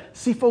is that?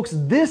 See, folks,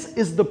 this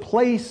is the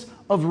place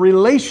of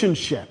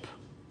relationship.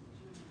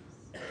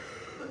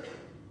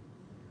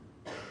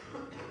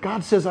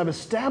 God says, I've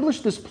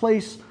established this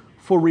place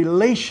for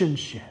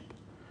relationship.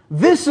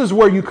 This is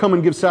where you come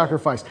and give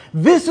sacrifice.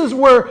 This is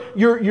where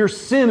your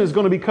sin is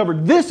going to be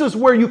covered. This is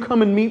where you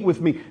come and meet with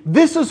me.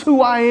 This is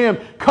who I am.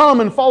 Come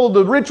and follow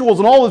the rituals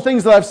and all the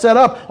things that I've set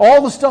up,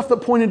 all the stuff that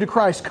pointed to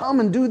Christ. Come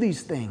and do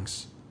these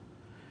things.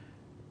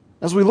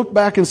 As we look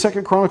back in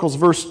 2 Chronicles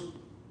verse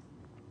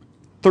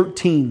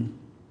 13,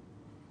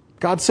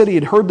 God said He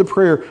had heard the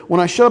prayer.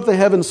 When I shut up the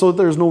heavens so that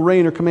there is no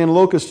rain, or command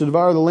locusts to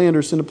devour the land,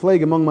 or send a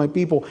plague among my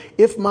people,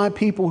 if my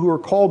people who are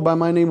called by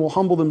my name will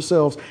humble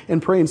themselves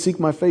and pray and seek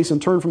my face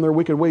and turn from their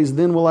wicked ways,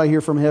 then will I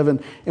hear from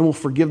heaven and will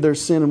forgive their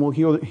sin and will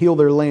heal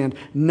their land.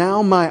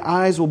 Now my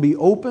eyes will be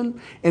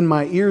open and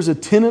my ears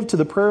attentive to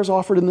the prayers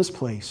offered in this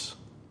place.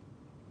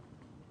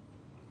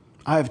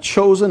 I have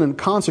chosen and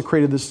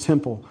consecrated this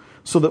temple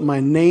so that my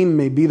name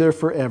may be there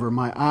forever.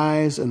 My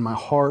eyes and my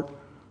heart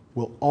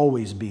will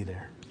always be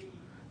there.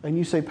 And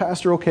you say,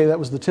 Pastor, okay, that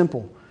was the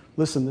temple.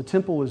 Listen, the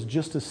temple is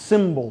just a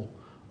symbol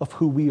of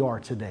who we are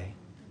today.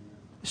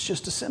 It's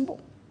just a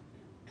symbol.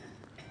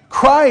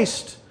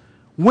 Christ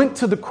went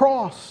to the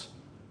cross.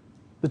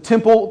 The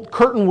temple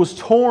curtain was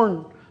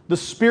torn. The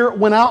Spirit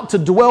went out to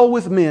dwell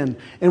with men.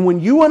 And when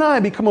you and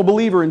I become a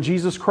believer in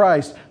Jesus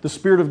Christ, the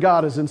Spirit of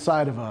God is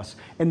inside of us.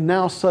 And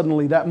now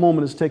suddenly that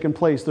moment has taken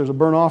place. There's a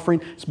burnt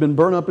offering. It's been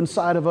burned up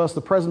inside of us.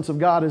 The presence of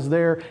God is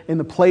there. And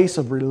the place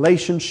of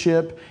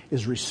relationship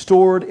is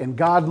restored. And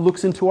God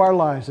looks into our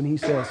lives and He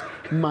says,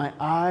 my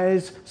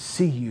eyes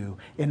see you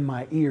and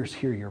my ears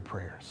hear your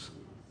prayers.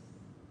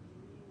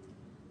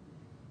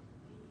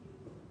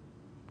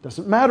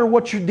 Doesn't matter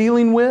what you're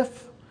dealing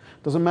with.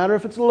 Doesn't matter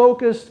if it's a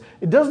locust.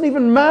 It doesn't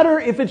even matter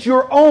if it's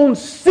your own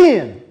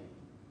sin.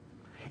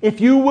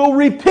 If you will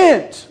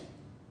repent,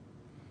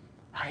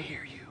 I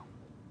hear you.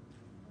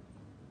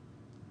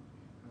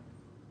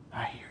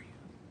 I hear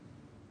you.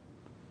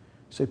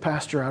 Say,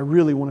 Pastor, I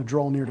really want to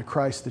draw near to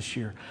Christ this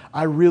year.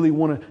 I really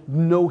want to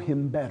know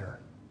Him better.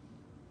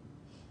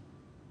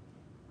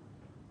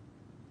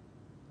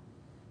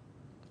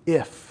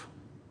 If.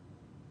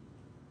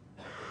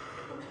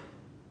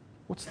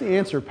 What's the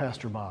answer,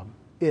 Pastor Bob?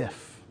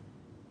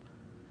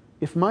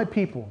 If my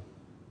people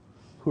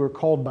who are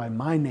called by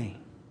my name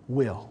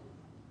will,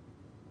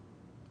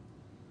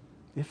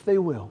 if they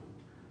will,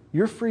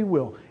 your free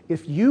will,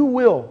 if you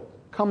will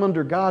come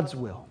under God's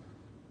will,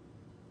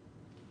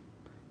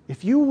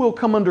 if you will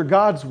come under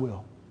God's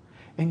will,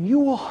 and you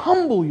will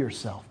humble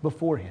yourself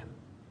before Him,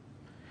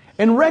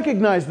 and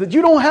recognize that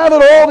you don't have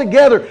it all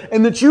together,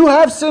 and that you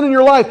have sin in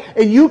your life,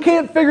 and you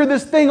can't figure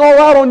this thing all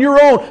out on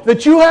your own,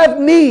 that you have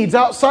needs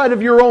outside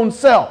of your own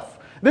self.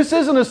 This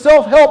isn't a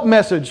self-help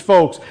message,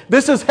 folks.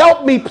 This is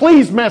help me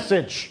please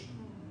message.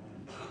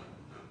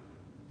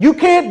 You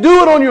can't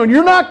do it on your own.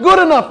 You're not good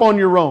enough on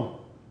your own.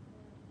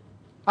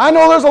 I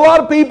know there's a lot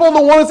of people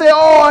that want to say,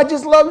 oh, I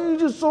just love you. You're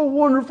just so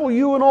wonderful.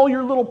 You and all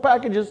your little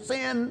package of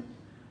sin.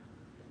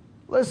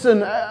 Listen,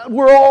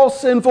 we're all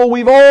sinful.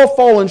 We've all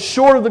fallen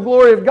short of the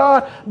glory of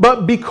God.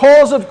 But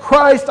because of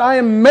Christ, I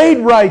am made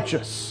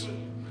righteous.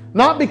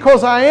 Not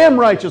because I am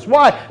righteous.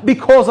 Why?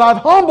 Because I've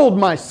humbled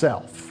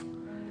myself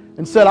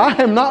and said,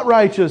 I am not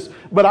righteous,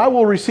 but I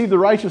will receive the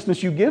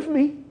righteousness you give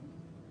me.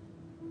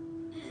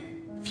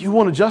 If you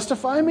want to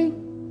justify me,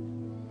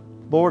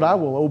 Lord, I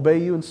will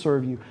obey you and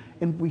serve you.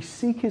 And we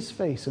seek His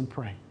face and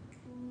pray.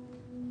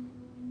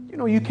 You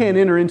know, you can't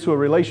enter into a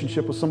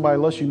relationship with somebody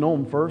unless you know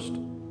Him first.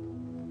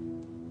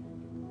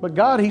 But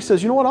God, He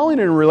says, you know what, I'll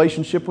enter in a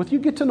relationship with you.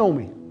 Get to know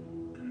me.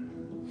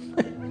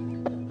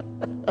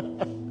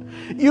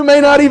 You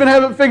may not even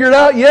have it figured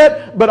out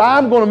yet, but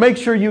I'm going to make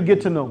sure you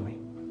get to know me.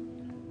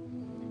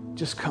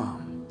 Just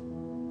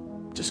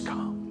come. Just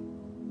come.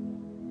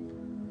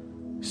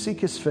 Seek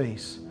His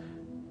face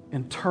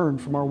and turn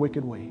from our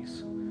wicked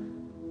ways.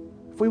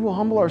 If we will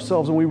humble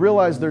ourselves and we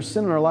realize there's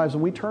sin in our lives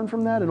and we turn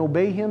from that and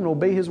obey Him and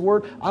obey His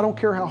Word, I don't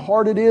care how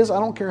hard it is. I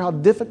don't care how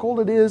difficult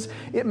it is.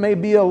 It may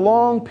be a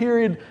long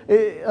period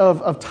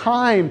of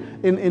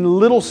time in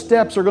little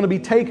steps are going to be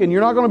taken.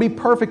 You're not going to be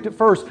perfect at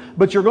first,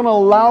 but you're going to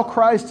allow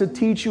Christ to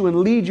teach you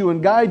and lead you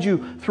and guide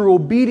you through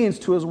obedience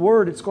to His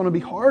Word. It's going to be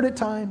hard at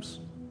times.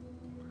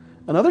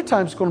 And other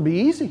times it's going to be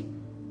easy.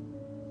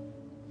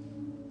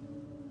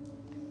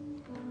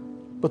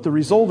 But the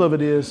result of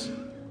it is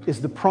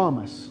the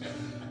promise.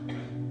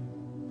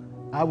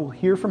 I will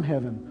hear from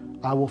heaven.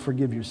 I will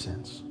forgive your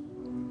sins.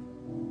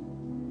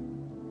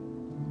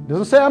 It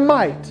doesn't say I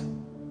might.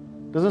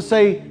 It doesn't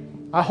say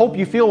I hope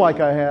you feel like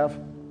I have.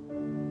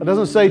 It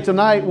doesn't say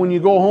tonight when you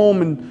go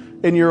home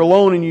and you're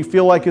alone and you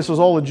feel like this was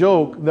all a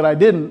joke that I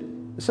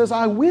didn't. It says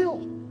I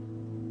will.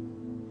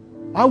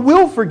 I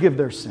will forgive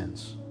their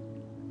sins.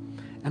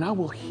 And I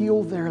will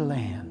heal their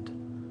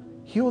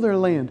land. Heal their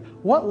land.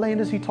 What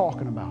land is He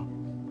talking about?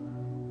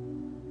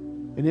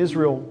 In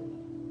Israel,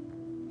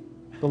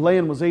 the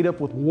land was ate up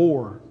with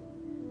war,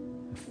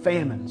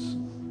 famines,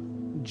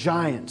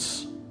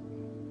 giants,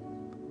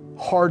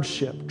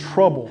 hardship,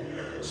 trouble,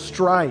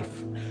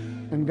 strife.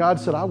 And God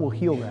said, I will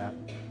heal that.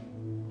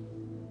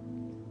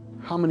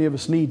 How many of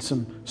us need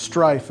some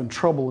strife and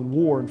trouble and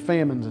war and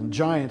famines and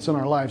giants in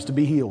our lives to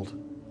be healed?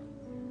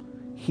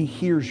 He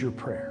hears your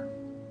prayer.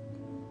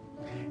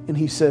 And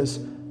He says,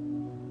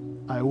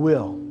 I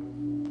will.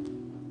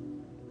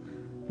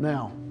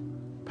 Now,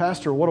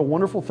 Pastor, what a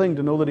wonderful thing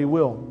to know that He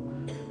will.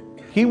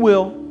 He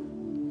will.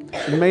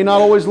 It may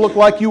not always look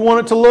like you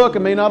want it to look. It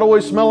may not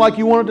always smell like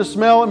you want it to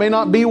smell. It may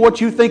not be what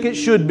you think it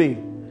should be.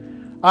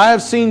 I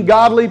have seen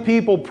godly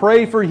people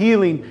pray for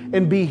healing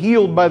and be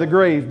healed by the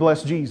grave,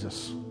 bless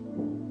Jesus.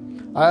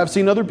 I have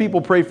seen other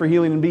people pray for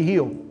healing and be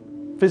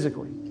healed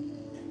physically.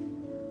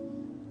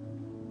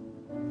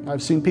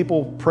 I've seen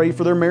people pray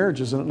for their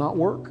marriages and it not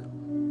work.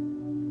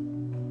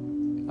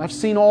 I've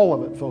seen all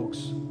of it, folks.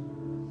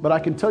 But I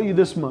can tell you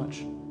this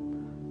much,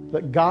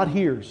 that God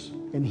hears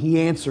and He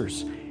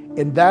answers.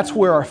 And that's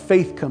where our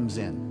faith comes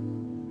in.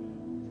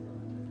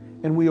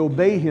 And we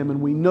obey Him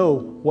and we know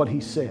what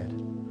He said.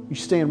 You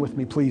stand with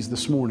me, please,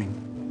 this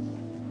morning.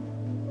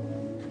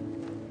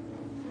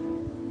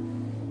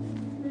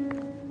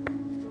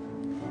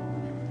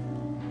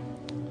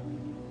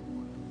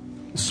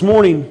 This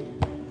morning,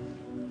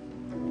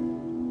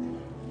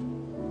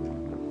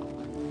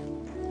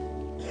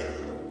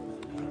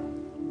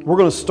 we're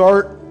going to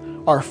start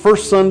our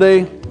first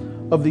Sunday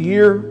of the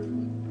year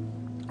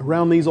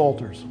around these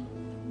altars.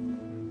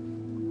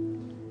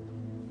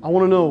 I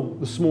want to know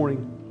this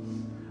morning,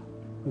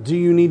 do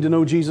you need to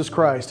know Jesus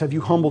Christ? Have you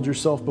humbled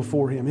yourself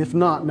before Him? If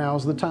not,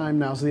 now's the time,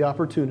 now's the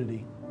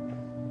opportunity.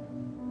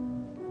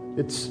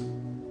 It's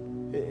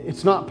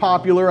not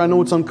popular. I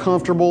know it's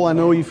uncomfortable. I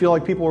know you feel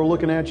like people are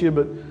looking at you,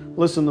 but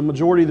listen, the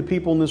majority of the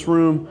people in this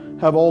room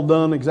have all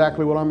done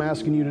exactly what I'm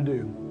asking you to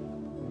do.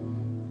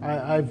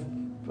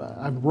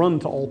 I've run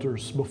to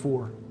altars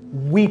before,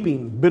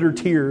 weeping bitter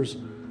tears.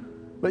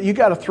 But you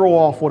got to throw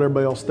off what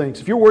everybody else thinks.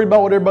 If you're worried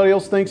about what everybody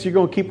else thinks, you're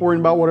going to keep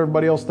worrying about what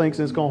everybody else thinks,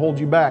 and it's going to hold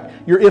you back.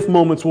 Your if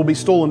moments will be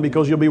stolen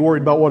because you'll be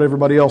worried about what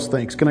everybody else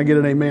thinks. Can I get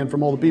an amen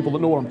from all the people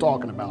that know what I'm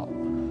talking about?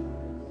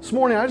 This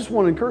morning, I just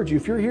want to encourage you.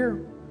 If you're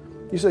here,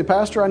 you say,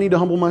 Pastor, I need to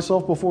humble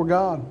myself before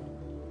God.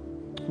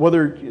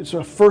 Whether it's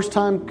a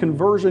first-time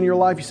conversion in your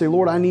life, you say,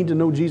 Lord, I need to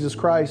know Jesus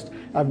Christ.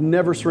 I've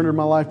never surrendered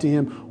my life to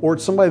Him. Or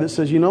it's somebody that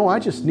says, I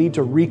just need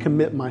to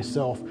recommit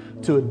myself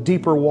to a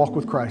deeper walk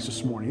with Christ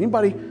this morning.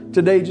 Anybody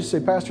today just say,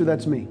 Pastor,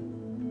 that's me.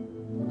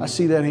 I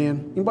see that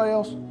hand. Anybody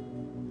else?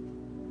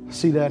 I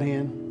see that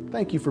hand.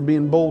 Thank you for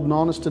being bold and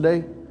honest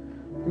today.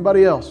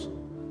 Anybody else?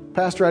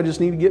 Pastor, I just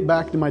need to get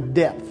back to my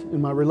depth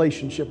in my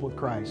relationship with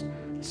Christ.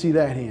 I see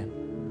that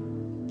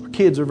hand. Our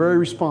kids are very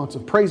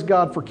responsive. Praise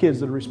God for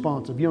kids that are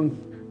responsive.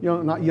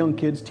 Not young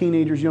kids,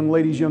 teenagers, young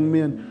ladies, young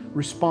men,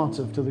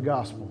 responsive to the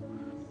gospel.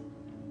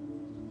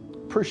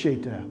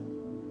 Appreciate that.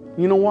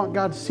 You know what?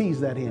 God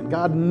sees that hand.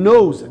 God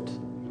knows it.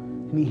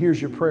 And He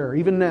hears your prayer.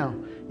 Even now,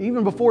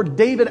 even before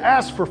David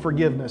asked for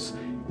forgiveness,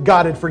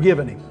 God had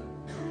forgiven him.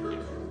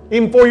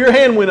 Even before your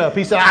hand went up,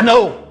 He said, I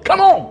know.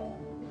 Come on.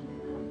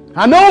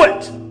 I know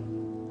it.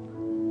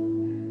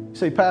 You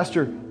say,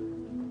 Pastor,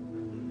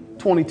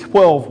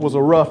 2012 was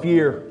a rough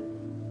year.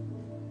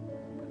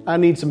 I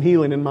need some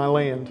healing in my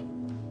land.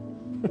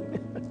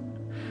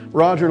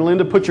 Roger and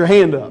Linda, put your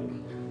hand up.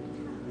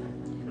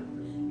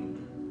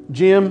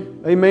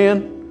 Jim,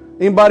 amen.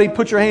 Anybody,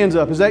 put your hands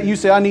up. Is that you?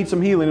 Say, I need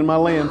some healing in my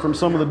land from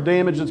some of the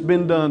damage that's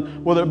been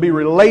done, whether it be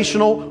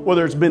relational,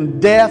 whether it's been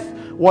death,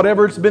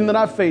 whatever it's been that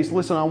I've faced.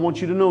 Listen, I want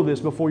you to know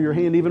this before your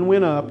hand even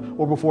went up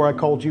or before I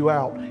called you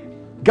out.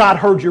 God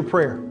heard your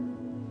prayer.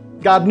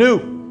 God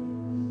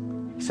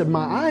knew. He said,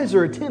 my eyes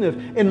are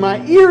attentive and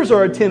my ears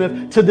are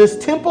attentive to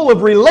this temple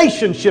of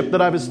relationship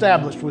that I've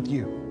established with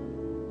you.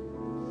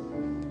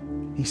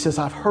 He says,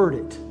 I've heard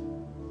it.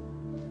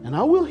 And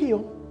I will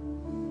heal.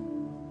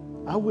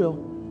 I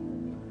will.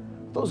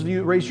 Those of you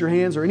that raise your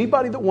hands, or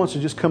anybody that wants to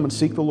just come and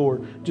seek the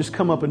Lord, just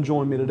come up and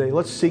join me today.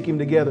 Let's seek Him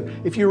together.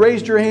 If you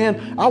raised your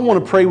hand, I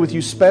want to pray with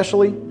you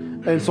specially.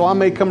 And so I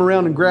may come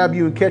around and grab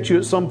you and catch you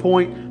at some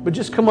point. But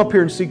just come up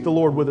here and seek the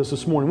Lord with us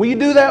this morning. Will you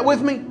do that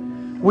with me?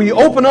 Will you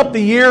open up the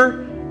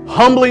year,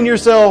 humbling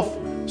yourself,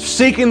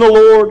 seeking the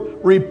Lord,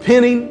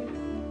 repenting?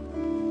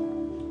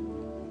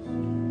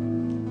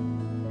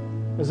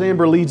 As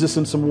Amber leads us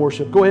in some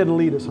worship. Go ahead and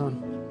lead us,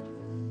 hon.